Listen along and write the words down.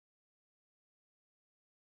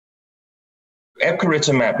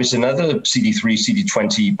Epcoritamab is another CD3,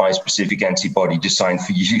 CD20 bispecific antibody designed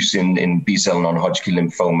for use in B-cell non-Hodgkin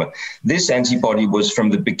lymphoma. This antibody was from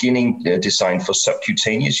the beginning designed for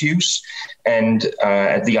subcutaneous use. And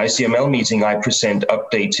at the ICML meeting, I present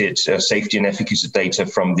updated safety and efficacy data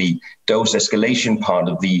from the dose-escalation part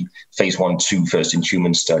of the phase 1/2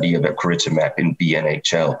 first-in-human study of epcoritamab in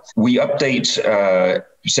B-NHL. We update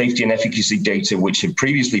safety and efficacy data which have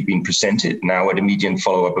previously been presented, now at a median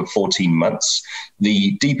follow-up of 14 months.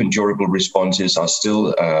 The deep and durable responses are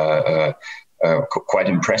still quite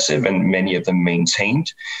impressive, and many of them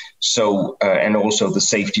maintained. So, and also the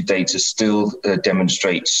safety data still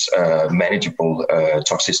demonstrates manageable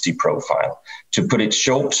toxicity profile. To put it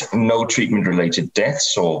short, no treatment-related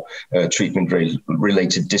deaths or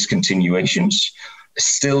treatment-related discontinuations.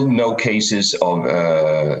 Still no cases of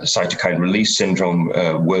cytokine release syndrome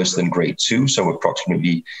worse than grade 2. So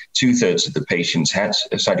approximately 2/3 of the patients had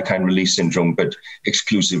cytokine release syndrome, but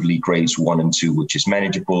exclusively grades 1 and 2, which is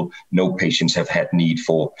manageable. No patients have had need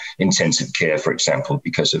for intensive care, for example,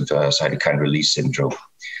 because of cytokine release syndrome.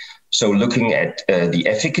 So looking at the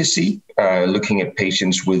efficacy, looking at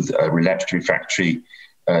patients with relapsed refractory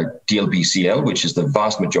DLBCL, which is the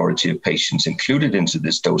vast majority of patients included into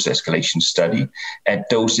this dose escalation study, at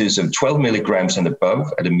doses of 12 milligrams and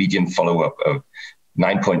above at a median follow-up of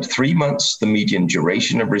 9.3 months. The median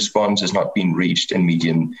duration of response has not been reached, and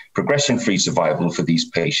median progression-free survival for these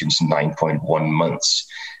patients, 9.1 months.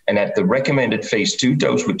 And at the recommended phase 2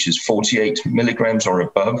 dose, which is 48 milligrams or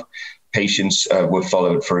above, patients were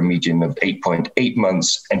followed for a median of 8.8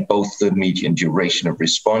 months, and both the median duration of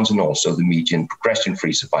response and also the median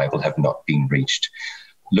progression-free survival have not been reached.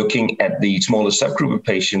 Looking at the smaller subgroup of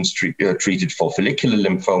patients treated for follicular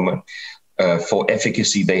lymphoma, for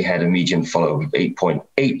efficacy, they had a median follow-up of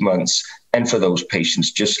 8.8 months. And for those patients,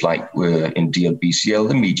 just like in DLBCL,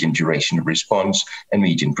 the median duration of response and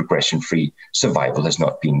median progression-free survival has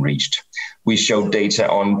not been reached. We showed data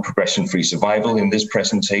on progression-free survival in this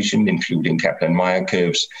presentation, including Kaplan-Meier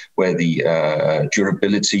curves, where the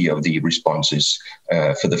durability of the responses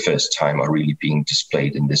for the first time are really being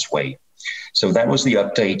displayed in this way. So that was the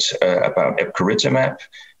update about epcoritamab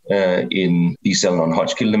in B-cell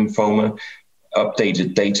non-Hodgkin lymphoma.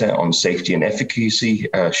 Updated data on safety and efficacy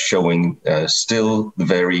showing still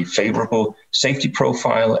very favorable safety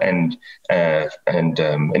profile and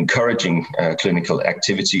encouraging clinical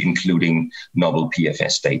activity, including novel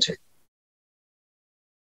PFS data.